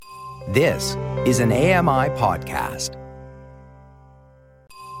This is an AMI podcast.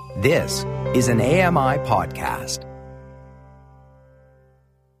 This is an AMI podcast.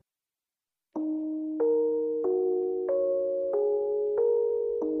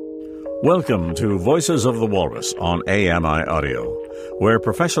 Welcome to Voices of the Walrus on AMI Audio, where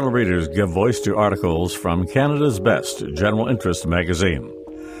professional readers give voice to articles from Canada's best general interest magazine.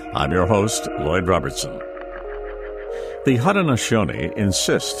 I'm your host, Lloyd Robertson. The Haudenosaunee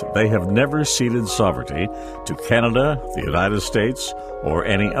insist they have never ceded sovereignty to Canada, the United States, or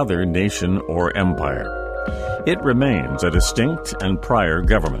any other nation or empire. It remains a distinct and prior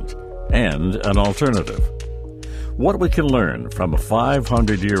government, and an alternative. What we can learn from a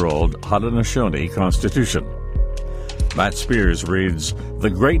 500-year-old Haudenosaunee Constitution. Matt Spears reads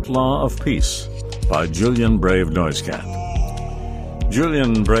The Great Law of Peace by Julian Brave Noisecat.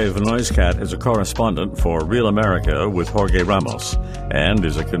 Julian Brave Noisecat is a correspondent for Real America with Jorge Ramos and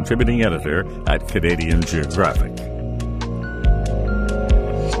is a contributing editor at Canadian Geographic.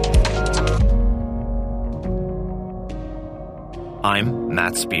 I'm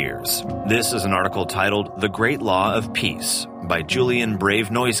Matt Spears. This is an article titled The Great Law of Peace by Julian Brave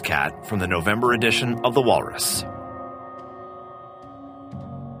Noisecat from the November edition of The Walrus.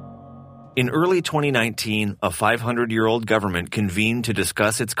 In early 2019, a 500-year-old government convened to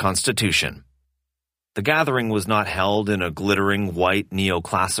discuss its constitution. The gathering was not held in a glittering white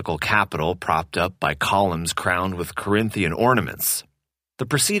neoclassical capitol propped up by columns crowned with Corinthian ornaments. The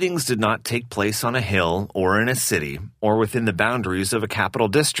proceedings did not take place on a hill or in a city or within the boundaries of a capital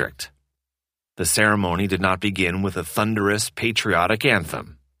district. The ceremony did not begin with a thunderous patriotic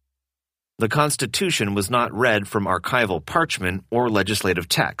anthem. The Constitution was not read from archival parchment or legislative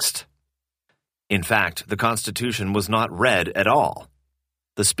text. In fact, the Constitution was not read at all.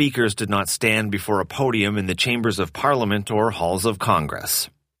 The speakers did not stand before a podium in the chambers of Parliament or halls of Congress.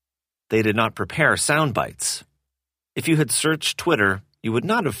 They did not prepare sound bites. If you had searched Twitter, you would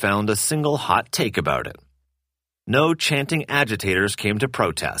not have found a single hot take about it. No chanting agitators came to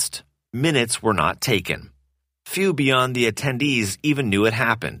protest. Minutes were not taken. Few beyond the attendees even knew it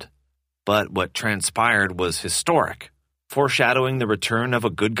happened. But what transpired was historic, foreshadowing the return of a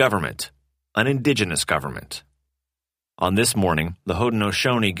good government. An indigenous government. On this morning, the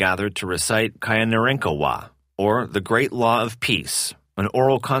Haudenosaunee gathered to recite Kayanerenkawa, or the Great Law of Peace, an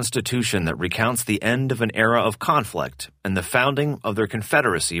oral constitution that recounts the end of an era of conflict and the founding of their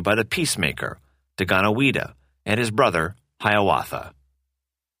confederacy by the peacemaker, Daganoweda, and his brother, Hiawatha.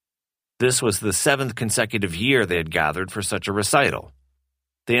 This was the 7th consecutive year they had gathered for such a recital.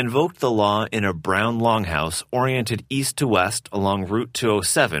 They invoked the law in a brown longhouse oriented east to west along Route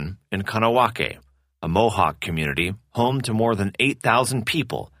 207 in Kahnawake, a Mohawk community home to more than 8,000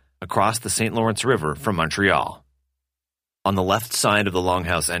 people across the St. Lawrence River from Montreal. On the left side of the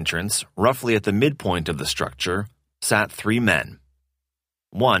longhouse entrance, roughly at the midpoint of the structure, sat 3 men.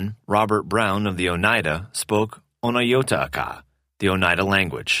 One, Robert Brown of the Oneida, spoke Onayotaaka, the Oneida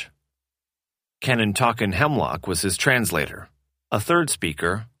language. Kanuntaken Hemlock was his translator. A third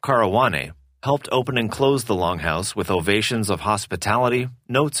speaker, Karawane, helped open and close the longhouse with ovations of hospitality,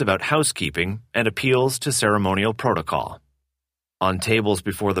 notes about housekeeping, and appeals to ceremonial protocol. On tables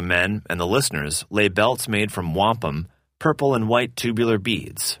before the men and the listeners lay belts made from wampum, purple and white tubular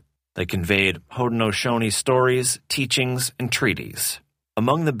beads. They conveyed Haudenosaunee stories, teachings, and treaties.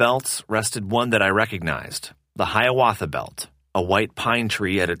 Among the belts rested one that I recognized, the Hiawatha belt, a white pine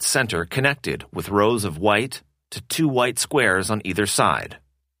tree at its center connected with rows of white to 2 white squares on either side.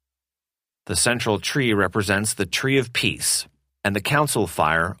 The central tree represents the Tree of Peace and the council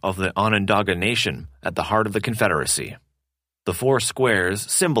fire of the Onondaga Nation at the heart of the Confederacy. The 4 squares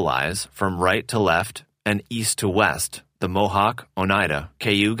symbolize, from right to left and east to west, the Mohawk, Oneida,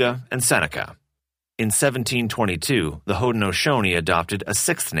 Cayuga, and Seneca. In 1722, the Haudenosaunee adopted a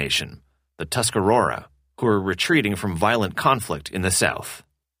 6th nation, the Tuscarora, who were retreating from violent conflict in the south.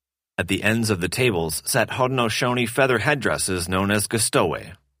 At the ends of the tables sat Haudenosaunee feather headdresses known as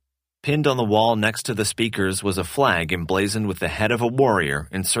Gustowe. Pinned on the wall next to the speakers was a flag emblazoned with the head of a warrior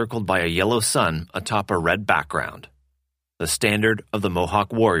encircled by a yellow sun atop a red background, the standard of the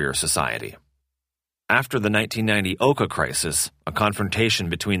Mohawk Warrior Society. After the 1990 Oka crisis, a confrontation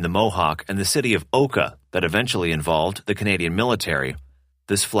between the Mohawk and the city of Oka that eventually involved the Canadian military,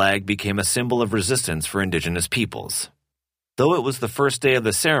 this flag became a symbol of resistance for Indigenous peoples. Though it was the first day of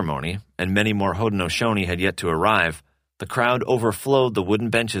the ceremony, and many more Haudenosaunee had yet to arrive, the crowd overflowed the wooden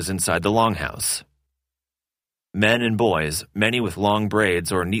benches inside the longhouse. Men and boys, many with long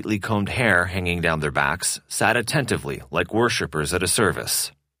braids or neatly combed hair hanging down their backs, sat attentively like worshippers at a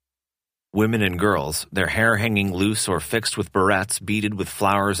service. Women and girls, their hair hanging loose or fixed with barrettes beaded with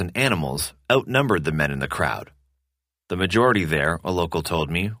flowers and animals, outnumbered the men in the crowd. The majority there, a local told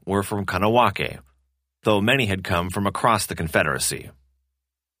me, were from Kahnawake, though many had come from across the Confederacy.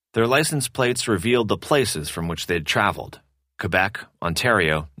 Their license plates revealed the places from which they had traveled: Quebec,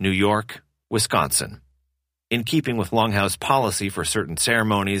 Ontario, New York, Wisconsin. In keeping with Longhouse policy for certain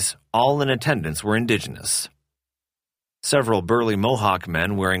ceremonies, all in attendance were Indigenous. Several burly Mohawk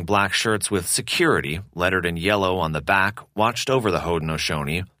men wearing black shirts with "Security" lettered in yellow on the back watched over the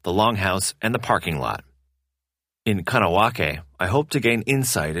Haudenosaunee, the Longhouse, and the parking lot. In Kahnawake, I hoped to gain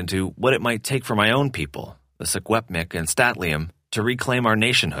insight into what it might take for my own people, the Secwepemc and St'át'imc, to reclaim our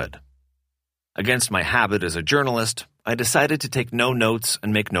nationhood. Against my habit as a journalist, I decided to take no notes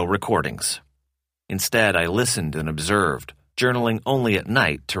and make no recordings. Instead, I listened and observed, journaling only at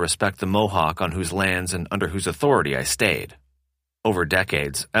night to respect the Mohawk on whose lands and under whose authority I stayed. Over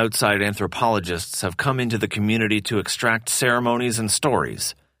decades, outside anthropologists have come into the community to extract ceremonies and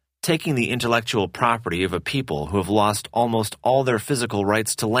stories, taking the intellectual property of a people who have lost almost all their physical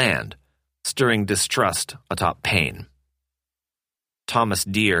rights to land, stirring distrust atop pain. Thomas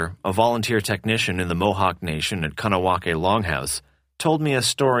Deere, a volunteer technician in the Mohawk Nation at Kahnawake Longhouse, told me a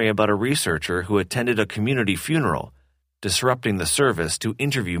story about a researcher who attended a community funeral, disrupting the service to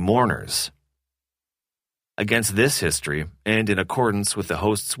interview mourners. Against this history, and in accordance with the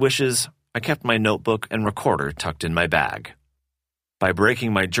host's wishes, I kept my notebook and recorder tucked in my bag. By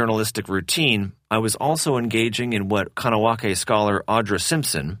breaking my journalistic routine, I was also engaging in what Kahnawake scholar Audra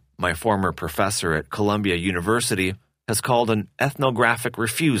Simpson, my former professor at Columbia University, has called an ethnographic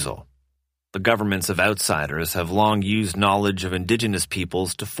refusal. The governments of outsiders have long used knowledge of Indigenous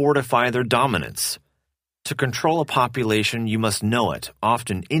peoples to fortify their dominance. To control a population, you must know it,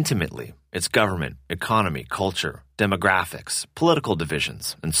 often intimately, its government, economy, culture, demographics, political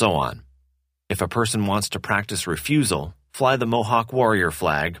divisions, and so on. If a person wants to practice refusal, fly the Mohawk warrior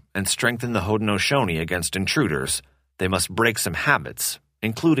flag, and strengthen the Haudenosaunee against intruders, they must break some habits,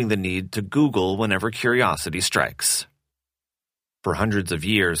 including the need to Google whenever curiosity strikes. For hundreds of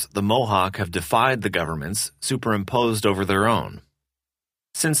years, the Mohawk have defied the governments superimposed over their own.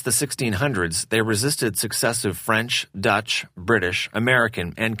 Since the 1600s, they resisted successive French, Dutch, British,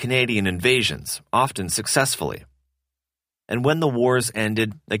 American, and Canadian invasions, often successfully. And when the wars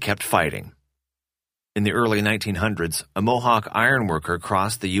ended, they kept fighting. In the early 1900s, a Mohawk ironworker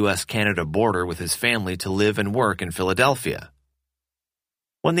crossed the U.S.-Canada border with his family to live and work in Philadelphia.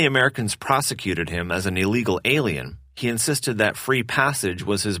 When the Americans prosecuted him as an illegal alien, he insisted that free passage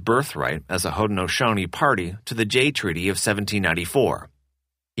was his birthright as a Haudenosaunee party to the Jay Treaty of 1794.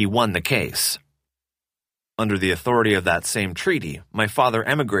 He won the case. Under the authority of that same treaty, my father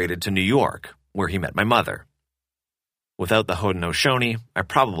emigrated to New York, where he met my mother. Without the Haudenosaunee, I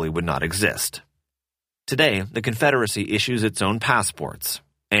probably would not exist. Today, the Confederacy issues its own passports,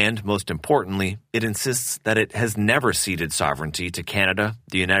 and, most importantly, it insists that it has never ceded sovereignty to Canada,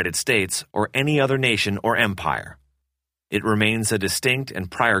 the United States, or any other nation or empire. It remains a distinct and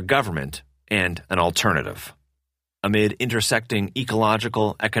prior government and an alternative. Amid intersecting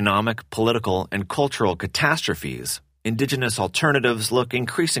ecological, economic, political, and cultural catastrophes, Indigenous alternatives look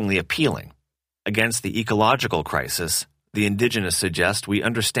increasingly appealing. Against the ecological crisis, the Indigenous suggest we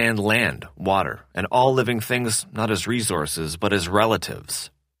understand land, water, and all living things not as resources but as relatives.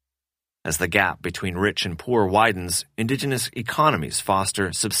 As the gap between rich and poor widens, Indigenous economies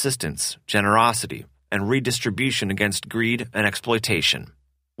foster subsistence, generosity, and redistribution against greed and exploitation.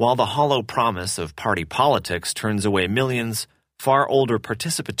 While the hollow promise of party politics turns away millions, far older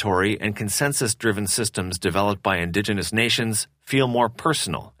participatory and consensus-driven systems developed by Indigenous nations feel more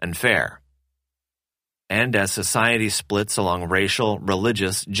personal and fair. And as society splits along racial,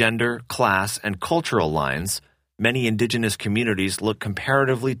 religious, gender, class, and cultural lines, many Indigenous communities look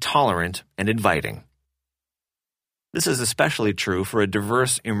comparatively tolerant and inviting. This is especially true for a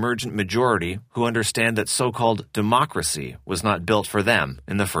diverse, emergent majority who understand that so-called democracy was not built for them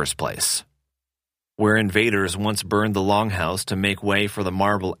in the first place. Where invaders once burned the Longhouse to make way for the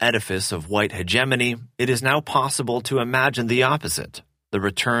marble edifice of white hegemony, it is now possible to imagine the opposite, the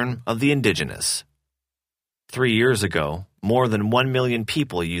return of the Indigenous. 3 years ago, more than 1 million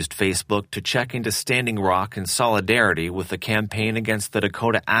people used Facebook to check into Standing Rock in solidarity with the campaign against the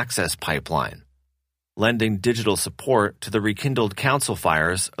Dakota Access Pipeline, lending digital support to the rekindled council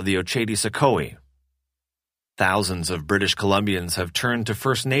fires of the Oceti-Sakowin. Thousands of British Columbians have turned to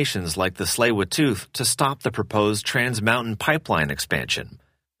First Nations like the Tsleil-Waututh to stop the proposed Trans Mountain Pipeline expansion,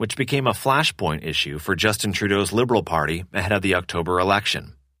 which became a flashpoint issue for Justin Trudeau's Liberal Party ahead of the October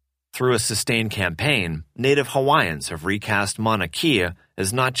election. Through a sustained campaign, Native Hawaiians have recast Mauna Kea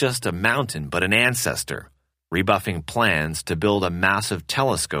as not just a mountain but an ancestor, rebuffing plans to build a massive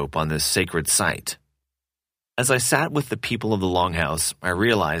telescope on this sacred site. As I sat with the people of the Longhouse, I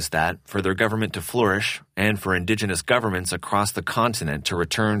realized that, for their government to flourish, and for indigenous governments across the continent to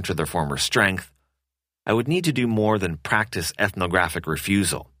return to their former strength, I would need to do more than practice ethnographic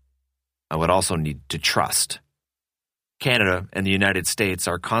refusal. I would also need to trust. Canada and the United States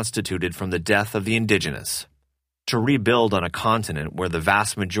are constituted from the death of the indigenous. To rebuild on a continent where the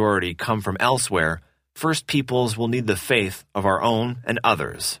vast majority come from elsewhere, First Peoples will need the faith of our own and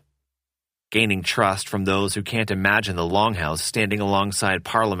others. Gaining trust from those who can't imagine the Longhouse standing alongside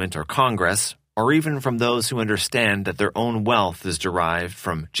Parliament or Congress, or even from those who understand that their own wealth is derived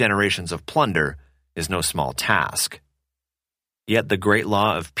from generations of plunder, is no small task. Yet the great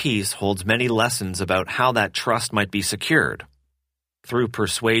law of peace holds many lessons about how that trust might be secured. Through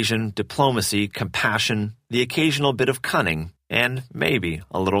persuasion, diplomacy, compassion, the occasional bit of cunning, and maybe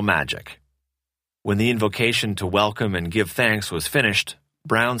a little magic. When the invocation to welcome and give thanks was finished,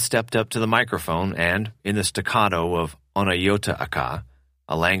 Brown stepped up to the microphone and, in the staccato of Onayota'aka,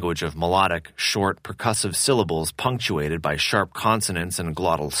 a language of melodic, short, percussive syllables punctuated by sharp consonants and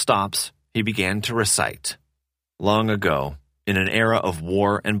glottal stops, he began to recite. Long ago, in an era of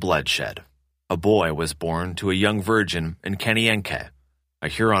war and bloodshed, a boy was born to a young virgin in Kanien'ke, a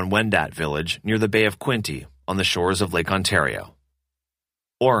Huron-Wendat village near the Bay of Quinte on the shores of Lake Ontario.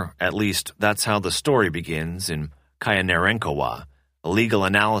 Or, at least, that's how the story begins in Kayanerenkowa, a legal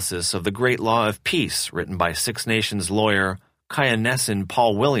analysis of the Great Law of Peace written by Six Nations lawyer Kayanessin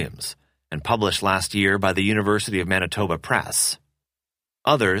Paul Williams and published last year by the University of Manitoba Press.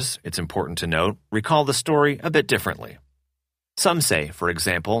 Others, it's important to note, recall the story a bit differently. Some say, for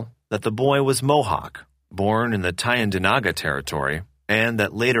example, that the boy was Mohawk, born in the Tyendinaga territory, and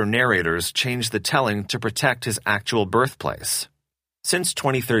that later narrators changed the telling to protect his actual birthplace. Since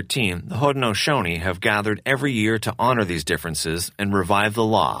 2013, the Haudenosaunee have gathered every year to honor these differences and revive the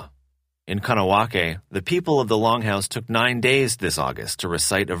law. In Kahnawake, the people of the Longhouse took 9 days this August to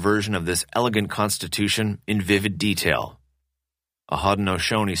recite a version of this elegant constitution in vivid detail. A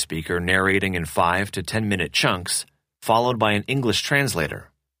Haudenosaunee speaker narrating in 5 to 10-minute chunks, followed by an English translator.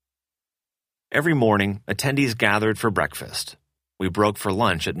 Every morning, attendees gathered for breakfast. We broke for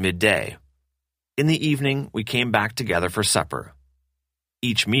lunch at midday. In the evening, we came back together for supper.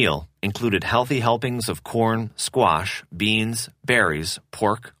 Each meal included healthy helpings of corn, squash, beans, berries,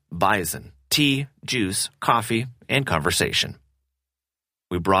 pork, bison, tea, juice, coffee, and conversation.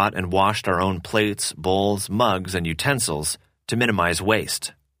 We brought and washed our own plates, bowls, mugs, and utensils to minimize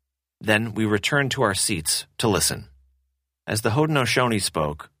waste. Then we returned to our seats to listen. As the Haudenosaunee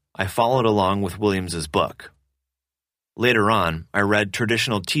spoke, I followed along with Williams's book. Later on, I read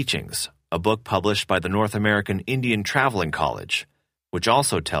Traditional Teachings, a book published by the North American Indian Traveling College, which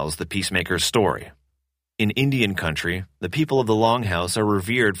also tells the peacemaker's story. In Indian country, the people of the Longhouse are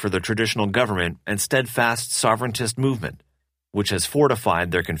revered for their traditional government and steadfast sovereigntist movement, which has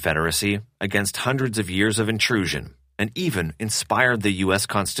fortified their confederacy against hundreds of years of intrusion and even inspired the U.S.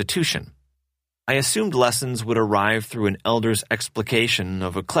 Constitution. I assumed lessons would arrive through an elder's explication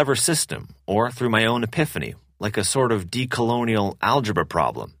of a clever system or through my own epiphany, like a sort of decolonial algebra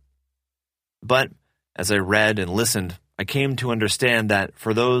problem. But as I read and listened, I came to understand that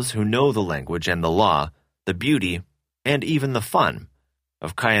for those who know the language and the law, the beauty, and even the fun,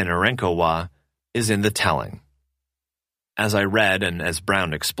 of Kayanerenkowa is in the telling. As I read and as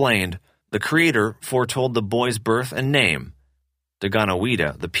Brown explained, the Creator foretold the boy's birth and name,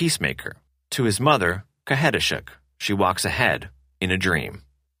 Daganawida, the peacemaker. To his mother, Kahedashuk, she walks ahead, in a dream.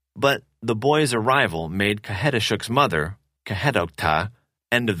 But the boy's arrival made Kahedashuk's mother, Kahedokta,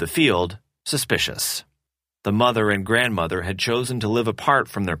 end of the field, suspicious. The mother and grandmother had chosen to live apart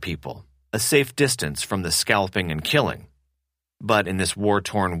from their people, a safe distance from the scalping and killing. But in this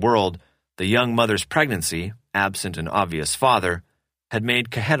war-torn world, the young mother's pregnancy, absent an obvious father, had made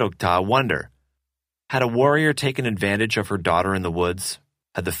Kahedokta wonder, had a warrior taken advantage of her daughter in the woods?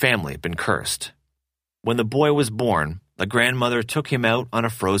 Had the family been cursed? When the boy was born, the grandmother took him out on a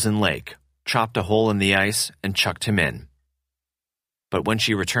frozen lake, chopped a hole in the ice, and chucked him in. But when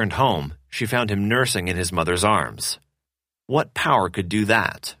she returned home, she found him nursing in his mother's arms. What power could do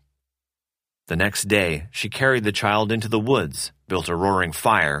that? The next day, she carried the child into the woods, built a roaring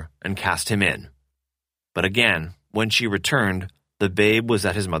fire, and cast him in. But again, when she returned, the babe was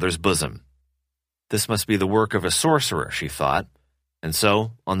at his mother's bosom. This must be the work of a sorcerer, she thought, and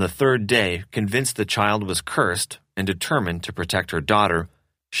so, on the third day, convinced the child was cursed and determined to protect her daughter,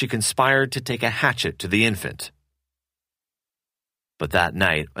 she conspired to take a hatchet to the infant. But that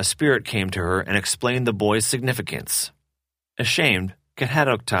night, a spirit came to her and explained the boy's significance. Ashamed,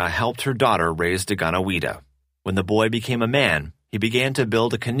 Kahetokta helped her daughter raise Daganawida. When the boy became a man, he began to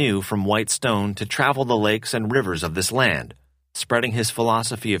build a canoe from white stone to travel the lakes and rivers of this land, spreading his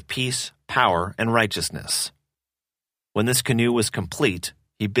philosophy of peace, power, and righteousness. When this canoe was complete,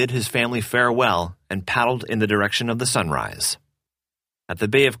 he bid his family farewell and paddled in the direction of the sunrise. At the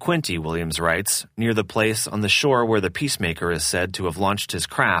Bay of Quinte, Williams writes, near the place on the shore where the peacemaker is said to have launched his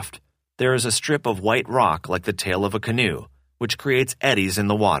craft, there is a strip of white rock like the tail of a canoe, which creates eddies in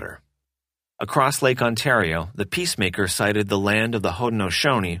the water. Across Lake Ontario, the peacemaker sighted the land of the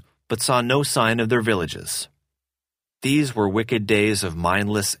Haudenosaunee, but saw no sign of their villages. These were wicked days of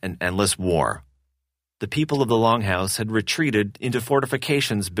mindless and endless war. The people of the Longhouse had retreated into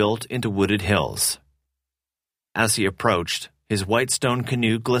fortifications built into wooded hills. As he approached, his white stone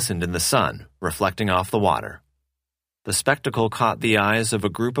canoe glistened in the sun, reflecting off the water. The spectacle caught the eyes of a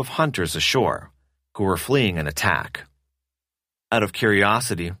group of hunters ashore, who were fleeing an attack. Out of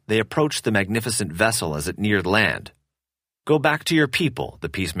curiosity, they approached the magnificent vessel as it neared land. "Go back to your people," the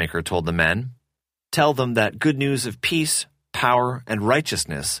peacemaker told the men. "Tell them that good news of peace, power, and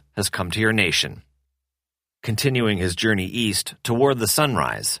righteousness has come to your nation." Continuing his journey east toward the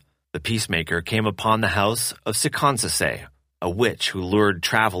sunrise, the peacemaker came upon the house of Sikonsase, a witch who lured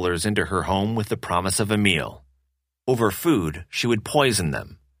travelers into her home with the promise of a meal. Over food, she would poison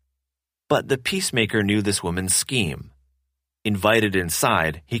them. But the peacemaker knew this woman's scheme. Invited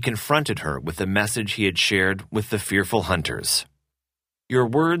inside, he confronted her with the message he had shared with the fearful hunters. "Your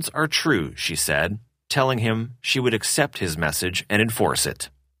words are true," she said, telling him she would accept his message and enforce it.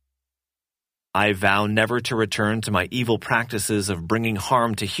 "I vow never to return to my evil practices of bringing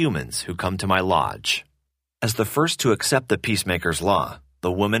harm to humans who come to my lodge." As the first to accept the peacemaker's law,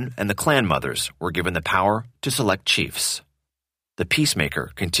 the women and the clan mothers were given the power to select chiefs. The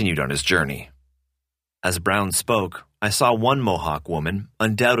peacemaker continued on his journey. As Brown spoke, I saw one Mohawk woman,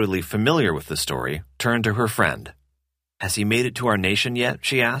 undoubtedly familiar with the story, turn to her friend. "Has he made it to our nation yet?"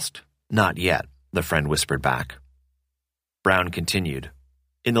 she asked. "Not yet," the friend whispered back. Brown continued.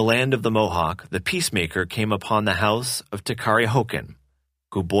 In the land of the Mohawk, the peacemaker came upon the house of Takarihokin,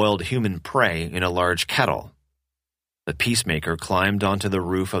 who boiled human prey in a large kettle. The peacemaker climbed onto the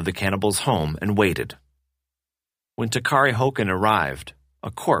roof of the cannibal's home and waited. When Takarihokin arrived,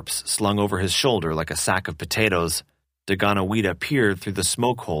 a corpse slung over his shoulder like a sack of potatoes, Daganawida peered through the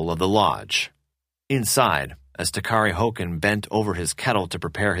smoke hole of the lodge. Inside, as Takarihokin bent over his kettle to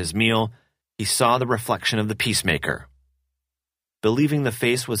prepare his meal, he saw the reflection of the peacemaker. Believing the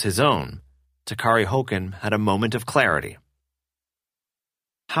face was his own, Takarihokin had a moment of clarity.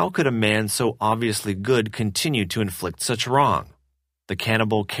 How could a man so obviously good continue to inflict such wrong? The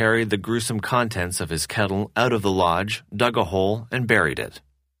cannibal carried the gruesome contents of his kettle out of the lodge, dug a hole, and buried it.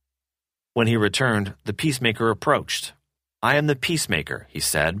 When he returned, the peacemaker approached. "I am the peacemaker," he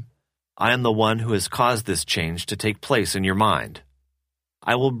said. "I am the one who has caused this change to take place in your mind.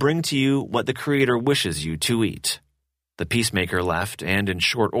 I will bring to you what the Creator wishes you to eat." The peacemaker left and, in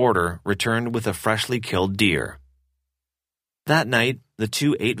short order, returned with a freshly killed deer. That night, the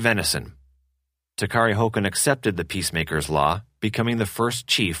two ate venison. Takarihokin accepted the peacemaker's law, becoming the first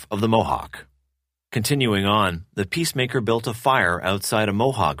chief of the Mohawk. Continuing on, the peacemaker built a fire outside a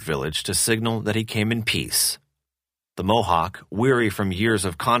Mohawk village to signal that he came in peace. The Mohawk, weary from years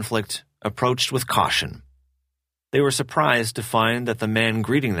of conflict, approached with caution. They were surprised to find that the man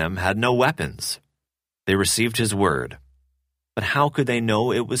greeting them had no weapons. They received his word. But how could they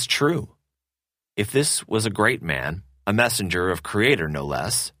know it was true? If this was a great man, a messenger of Creator no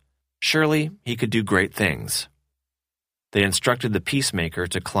less, surely he could do great things. They instructed the peacemaker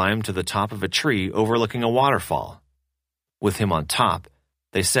to climb to the top of a tree overlooking a waterfall. With him on top,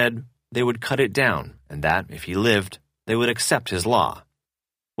 they said they would cut it down and that, if he lived, they would accept his law.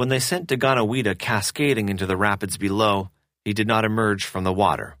 When they sent Daganawida cascading into the rapids below, he did not emerge from the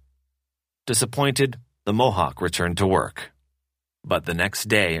water. Disappointed, the Mohawk returned to work. But the next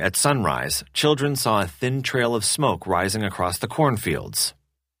day, at sunrise, children saw a thin trail of smoke rising across the cornfields.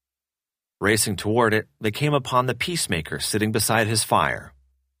 Racing toward it, they came upon the peacemaker sitting beside his fire.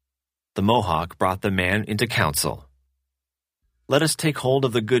 The Mohawk brought the man into council. "Let us take hold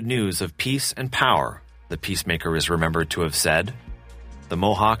of the good news of peace and power," the peacemaker is remembered to have said. The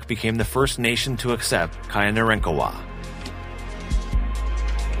Mohawk became the first nation to accept Kayanerenkawa.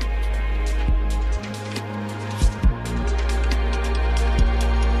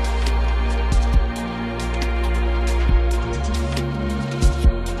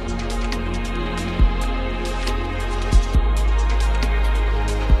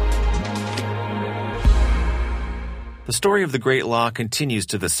 The story of the Great Law continues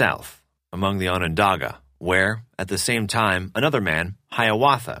to the south, among the Onondaga, where, at the same time, another man,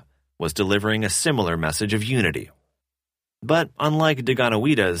 Hiawatha, was delivering a similar message of unity. But unlike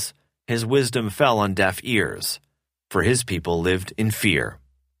Daganowita's, his wisdom fell on deaf ears, for his people lived in fear.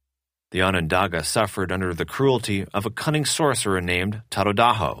 The Onondaga suffered under the cruelty of a cunning sorcerer named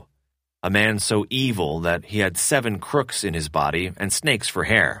Tadodaho, a man so evil that he had 7 crooks in his body and snakes for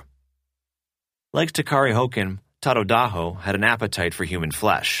hair. Like Takari Hokin, Tadodaho had an appetite for human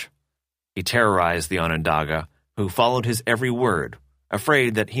flesh. He terrorized the Onondaga, who followed his every word,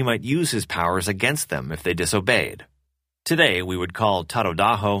 afraid that he might use his powers against them if they disobeyed. Today, we would call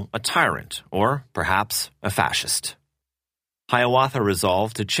Tadodaho a tyrant, or perhaps a fascist. Hiawatha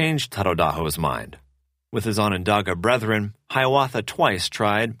resolved to change Tadodaho's mind. With his Onondaga brethren, Hiawatha twice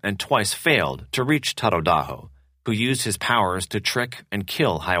tried and twice failed to reach Tadodaho, who used his powers to trick and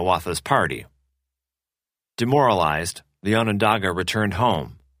kill Hiawatha's party. Demoralized, the Onondaga returned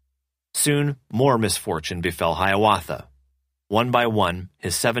home. Soon, more misfortune befell Hiawatha. One by one,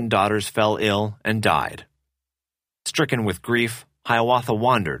 his 7 daughters fell ill and died. Stricken with grief, Hiawatha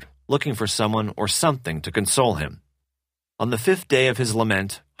wandered, looking for someone or something to console him. On the 5th day of his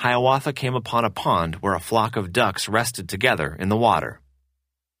lament, Hiawatha came upon a pond where a flock of ducks rested together in the water.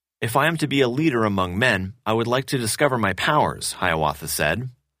 "If I am to be a leader among men, I would like to discover my powers," Hiawatha said.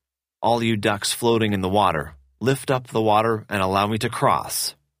 "All you ducks floating in the water, lift up the water and allow me to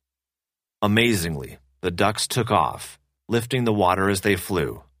cross." Amazingly, the ducks took off, lifting the water as they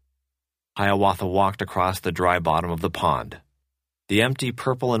flew. Hiawatha walked across the dry bottom of the pond. The empty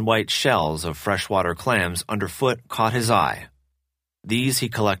purple and white shells of freshwater clams underfoot caught his eye. These he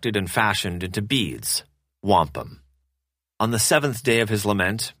collected and fashioned into beads, wampum. On the 7th day of his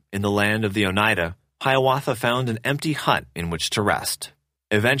lament, in the land of the Oneida, Hiawatha found an empty hut in which to rest.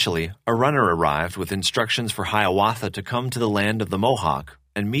 Eventually, a runner arrived with instructions for Hiawatha to come to the land of the Mohawk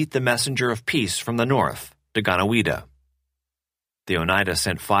and meet the messenger of peace from the north, Daganowida. The Oneida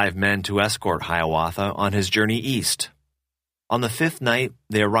sent 5 men to escort Hiawatha on his journey east. On the 5th night,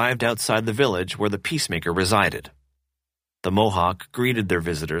 they arrived outside the village where the peacemaker resided. The Mohawk greeted their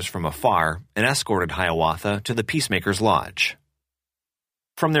visitors from afar and escorted Hiawatha to the peacemaker's lodge.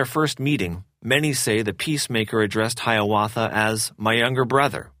 From their first meeting, many say the peacemaker addressed Hiawatha as "my younger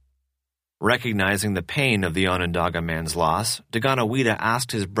brother." Recognizing the pain of the Onondaga man's loss, Daganowida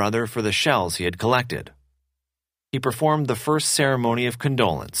asked his brother for the shells he had collected. He performed the first ceremony of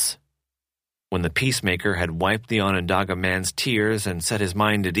condolence. When the peacemaker had wiped the Onondaga man's tears and set his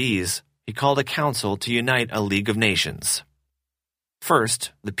mind at ease, he called a council to unite a League of Nations.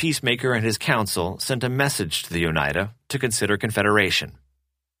 First, the peacemaker and his council sent a message to the Oneida to consider confederation.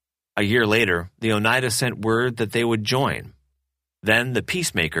 A year later, the Oneida sent word that they would join. Then the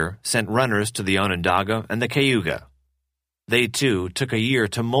peacemaker sent runners to the Onondaga and the Cayuga. They too took a year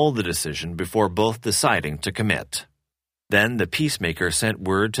to mold the decision before both deciding to commit. Then the peacemaker sent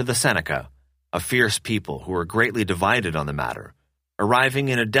word to the Seneca, a fierce people who were greatly divided on the matter, arriving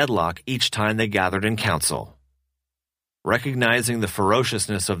in a deadlock each time they gathered in council. Recognizing the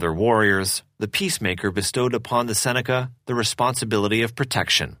ferociousness of their warriors, the peacemaker bestowed upon the Seneca the responsibility of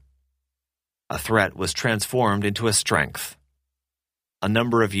protection. A threat was transformed into a strength. A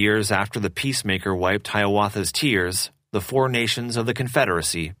number of years after the peacemaker wiped Hiawatha's tears, the 4 nations of the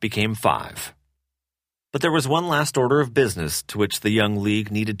Confederacy became 5. But there was one last order of business to which the young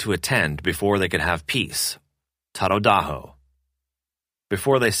League needed to attend before they could have peace: Tadodaho.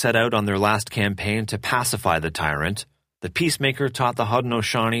 Before they set out on their last campaign to pacify the tyrant, the peacemaker taught the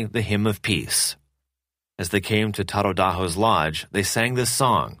Haudenosaunee the hymn of peace. As they came to Tadodaho's lodge, they sang this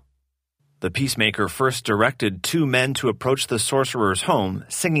song. The peacemaker first directed 2 men to approach the sorcerer's home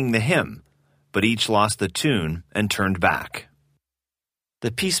singing the hymn, but each lost the tune and turned back.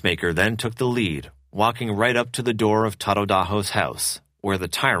 The peacemaker then took the lead, walking right up to the door of Tadodaho's house, where the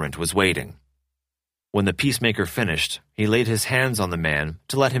tyrant was waiting. When the peacemaker finished, he laid his hands on the man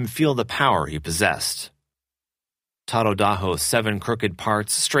to let him feel the power he possessed. Tadodaho's 7 crooked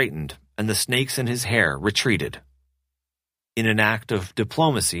parts straightened, and the snakes in his hair retreated. In an act of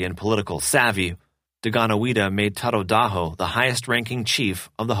diplomacy and political savvy, Daganowida made Tadodaho the highest-ranking chief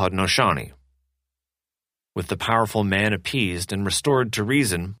of the Haudenosaunee. With the powerful man appeased and restored to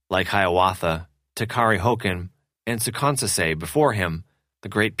reason, like Hiawatha, Takari Hokin, and Tecumseh before him, the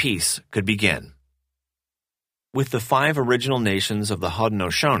Great Peace could begin. With the 5 original nations of the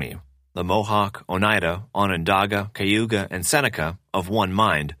Haudenosaunee, the Mohawk, Oneida, Onondaga, Cayuga, and Seneca, of one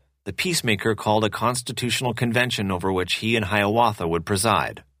mind, the peacemaker called a constitutional convention over which he and Hiawatha would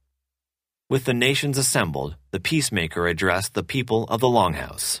preside. With the nations assembled, the peacemaker addressed the people of the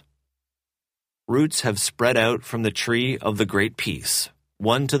Longhouse. Roots have spread out from the tree of the Great Peace,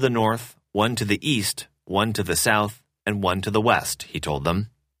 one to the north, one to the east, one to the south and one to the west, he told them.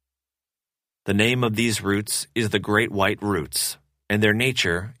 The name of these roots is the Great White Roots, and their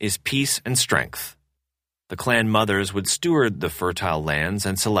nature is peace and strength. The clan mothers would steward the fertile lands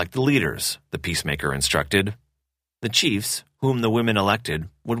and select the leaders, the peacemaker instructed. The chiefs, whom the women elected,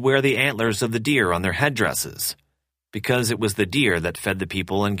 would wear the antlers of the deer on their headdresses, because it was the deer that fed the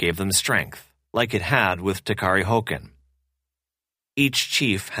people and gave them strength, like it had with Takari Hoken. Each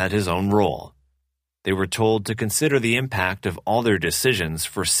chief had his own role. They were told to consider the impact of all their decisions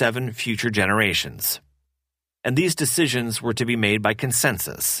for 7 future generations. And these decisions were to be made by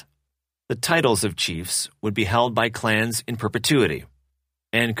consensus. The titles of chiefs would be held by clans in perpetuity,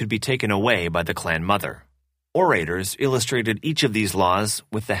 and could be taken away by the clan mother. Orators illustrated each of these laws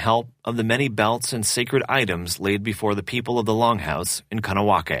with the help of the many belts and sacred items laid before the people of the Longhouse in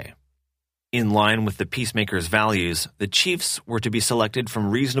Kahnawake. In line with the peacemakers' values, the chiefs were to be selected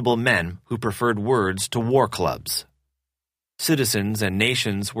from reasonable men who preferred words to war clubs. Citizens and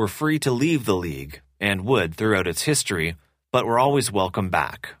nations were free to leave the League, and would throughout its history, but were always welcome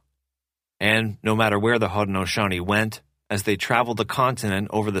back. And no matter where the Haudenosaunee went, as they traveled the continent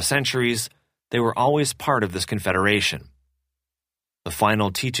over the centuries, they were always part of this confederation. The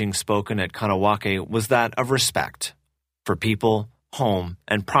final teaching spoken at Kahnawake was that of respect for people, home,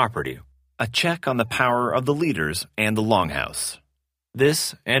 and property, a check on the power of the leaders and the Longhouse.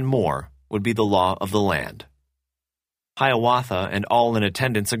 This and more would be the law of the land. Hiawatha and all in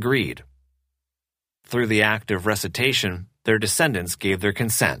attendance agreed. Through the act of recitation, their descendants gave their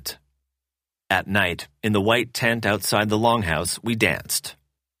consent. At night, in the white tent outside the Longhouse, we danced.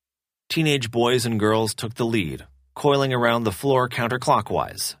 Teenage boys and girls took the lead, coiling around the floor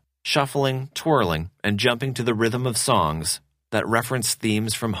counterclockwise, shuffling, twirling, and jumping to the rhythm of songs that referenced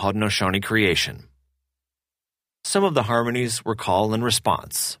themes from Haudenosaunee creation. Some of the harmonies were call and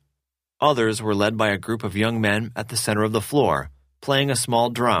response. Others were led by a group of young men at the center of the floor, playing a small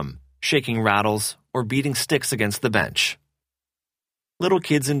drum, shaking rattles, or beating sticks against the bench. Little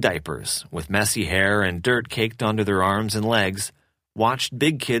kids in diapers, with messy hair and dirt caked onto their arms and legs, watched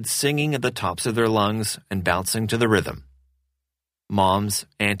big kids singing at the tops of their lungs and bouncing to the rhythm. Moms,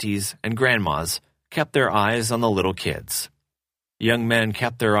 aunties, and grandmas kept their eyes on the little kids. Young men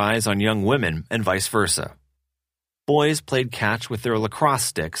kept their eyes on young women and vice versa. Boys played catch with their lacrosse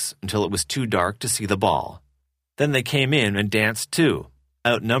sticks until it was too dark to see the ball. Then they came in and danced too,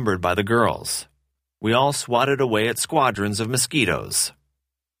 outnumbered by the girls. We all swatted away at squadrons of mosquitoes.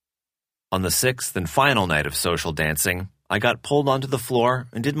 On the 6th and final night of social dancing, I got pulled onto the floor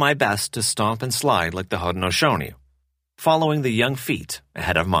and did my best to stomp and slide like the Haudenosaunee, following the young feet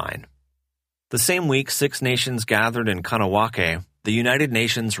ahead of mine. The same week 6 nations gathered in Kahnawake, the United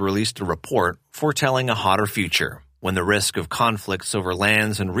Nations released a report foretelling a hotter future, when the risk of conflicts over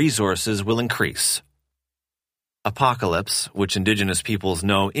lands and resources will increase. Apocalypse, which indigenous peoples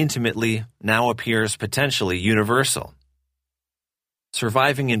know intimately, now appears potentially universal.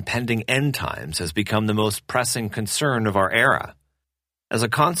 Surviving impending end times has become the most pressing concern of our era. As a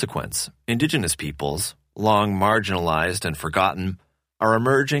consequence, indigenous peoples, long marginalized and forgotten, are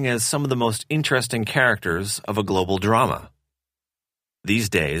emerging as some of the most interesting characters of a global drama. These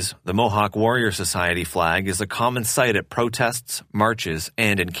days, the Mohawk Warrior Society flag is a common sight at protests, marches,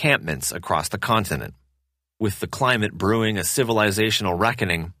 and encampments across the continent. With the climate brewing a civilizational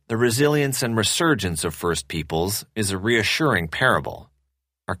reckoning, the resilience and resurgence of First Peoples is a reassuring parable.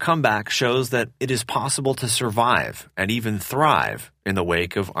 Our comeback shows that it is possible to survive and even thrive in the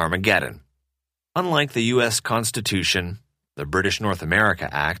wake of Armageddon. Unlike the U.S. Constitution, the British North America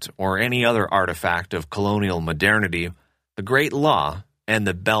Act, or any other artifact of colonial modernity, the Great Law, and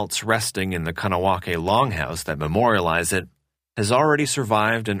the belts resting in the Kahnawake Longhouse that memorialize it, has already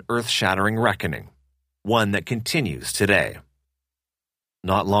survived an earth-shattering reckoning, one that continues today.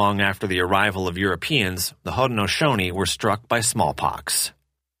 Not long after the arrival of Europeans, the Haudenosaunee were struck by smallpox.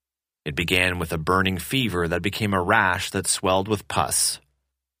 It began with a burning fever that became a rash that swelled with pus.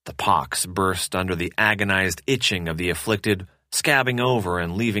 The pox burst under the agonized itching of the afflicted, scabbing over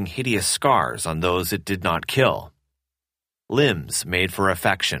and leaving hideous scars on those it did not kill. Limbs made for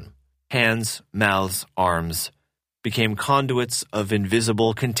affection, hands, mouths, arms, became conduits of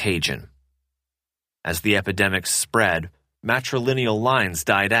invisible contagion. As the epidemic spread, matrilineal lines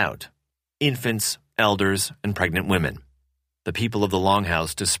died out. Infants, elders, and pregnant women. The people of the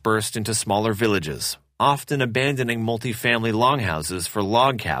Longhouse dispersed into smaller villages, often abandoning multi-family longhouses for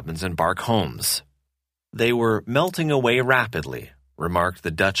log cabins and bark homes. They were melting away rapidly, remarked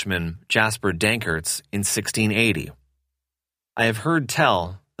the Dutchman Jasper Dankerts in 1680. I have heard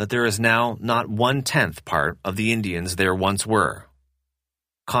tell that there is now not 1/10 part of the Indians there once were.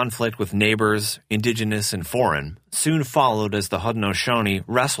 Conflict with neighbors, indigenous and foreign, soon followed as the Haudenosaunee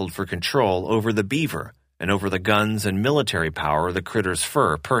wrestled for control over the beaver and over the guns and military power the critter's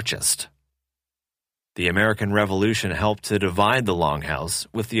fur purchased. The American Revolution helped to divide the Longhouse,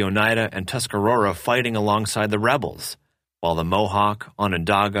 with the Oneida and Tuscarora fighting alongside the rebels, while the Mohawk,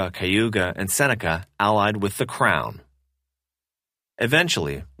 Onondaga, Cayuga, and Seneca allied with the Crown.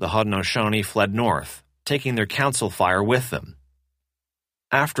 Eventually, the Haudenosaunee fled north, taking their council fire with them.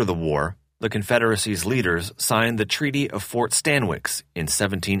 After the war, the Confederacy's leaders signed the Treaty of Fort Stanwix in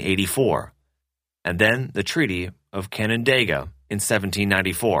 1784, and then the Treaty of Canandaigua in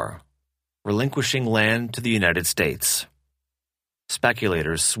 1794, relinquishing land to the United States.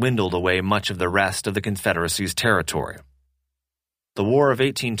 Speculators swindled away much of the rest of the Confederacy's territory. The War of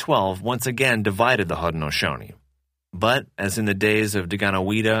 1812 once again divided the Haudenosaunee, but, as in the days of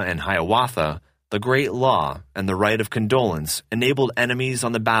Daganoweda and Hiawatha, the Great Law and the right of condolence enabled enemies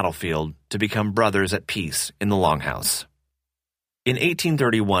on the battlefield to become brothers at peace in the Longhouse. In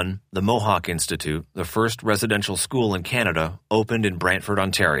 1831, the Mohawk Institute, the first residential school in Canada, opened in Brantford,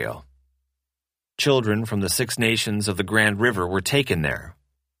 Ontario. Children from the Six Nations of the Grand River were taken there.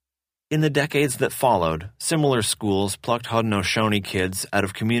 In the decades that followed, similar schools plucked Haudenosaunee kids out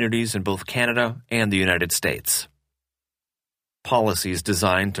of communities in both Canada and the United States. Policies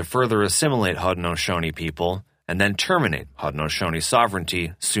designed to further assimilate Haudenosaunee people and then terminate Haudenosaunee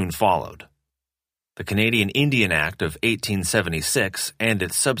sovereignty soon followed. The Canadian Indian Act of 1876 and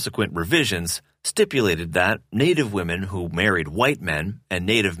its subsequent revisions stipulated that Native women who married white men and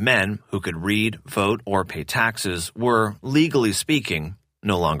Native men who could read, vote, or pay taxes were, legally speaking,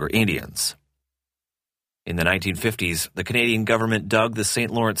 no longer Indians. In the 1950s, the Canadian government dug the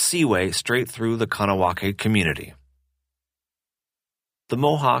St. Lawrence Seaway straight through the Kahnawake community. The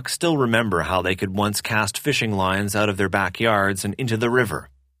Mohawk still remember how they could once cast fishing lines out of their backyards and into the river.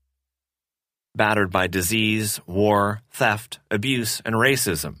 Battered by disease, war, theft, abuse, and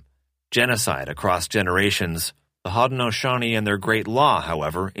racism, genocide across generations, the Haudenosaunee and their Great Law,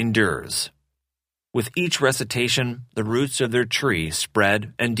 however, endures. With each recitation, the roots of their tree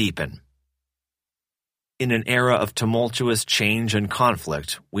spread and deepen. In an era of tumultuous change and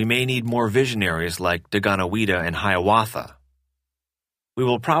conflict, we may need more visionaries like Daganoweda and Hiawatha. We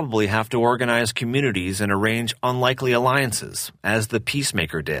will probably have to organize communities and arrange unlikely alliances, as the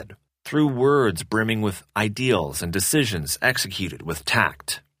Peacemaker did, through words brimming with ideals and decisions executed with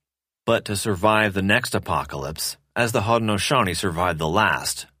tact. But to survive the next apocalypse, as the Haudenosaunee survived the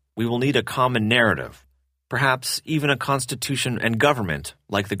last, we will need a common narrative, perhaps even a constitution and government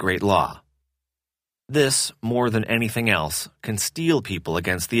like the Great Law. This, more than anything else, can steel people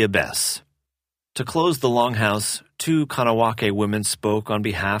against the abyss. To close the Longhouse, 2 Kahnawake women spoke on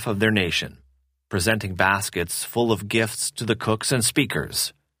behalf of their nation, presenting baskets full of gifts to the cooks and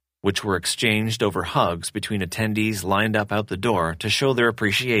speakers, which were exchanged over hugs between attendees lined up out the door to show their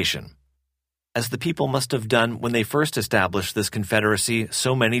appreciation, as the people must have done when they first established this confederacy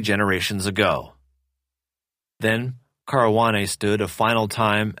so many generations ago. Then, Karawane stood a final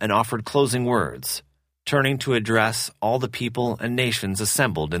time and offered closing words, turning to address all the people and nations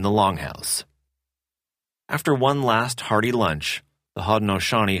assembled in the Longhouse. After one last hearty lunch, the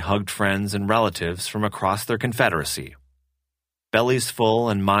Haudenosaunee hugged friends and relatives from across their confederacy. Bellies full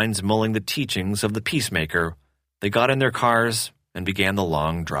and minds mulling the teachings of the Peacemaker, they got in their cars and began the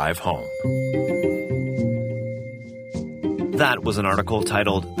long drive home. That was an article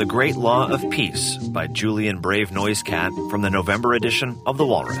titled The Great Law of Peace by Julian Brave Noisecat from the November edition of The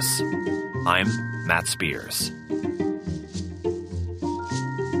Walrus. I'm Matt Spears.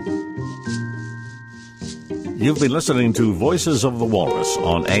 You've been listening to Voices of the Walrus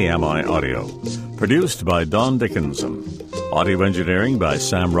on AMI Audio, produced by Don Dickinson. Audio engineering by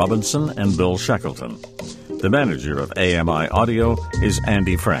Sam Robinson and Bill Shackleton. The manager of AMI Audio is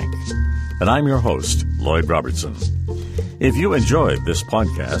Andy Frank. And I'm your host, Lloyd Robertson. If you enjoyed this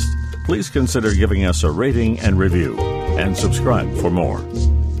podcast, please consider giving us a rating and review, and subscribe for more.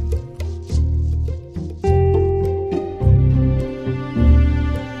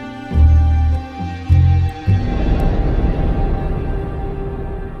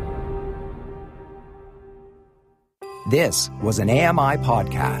 This was an AMI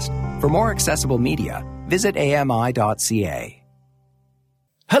podcast. For more accessible media, visit ami.ca.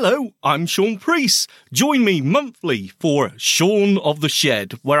 Hello, I'm Sean Priest. Join me monthly for Shaun of the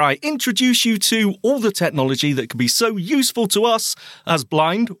Shed, where I introduce you to all the technology that can be so useful to us as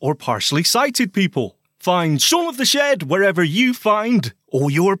blind or partially sighted people. Find Shaun of the Shed wherever you find all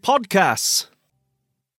your podcasts.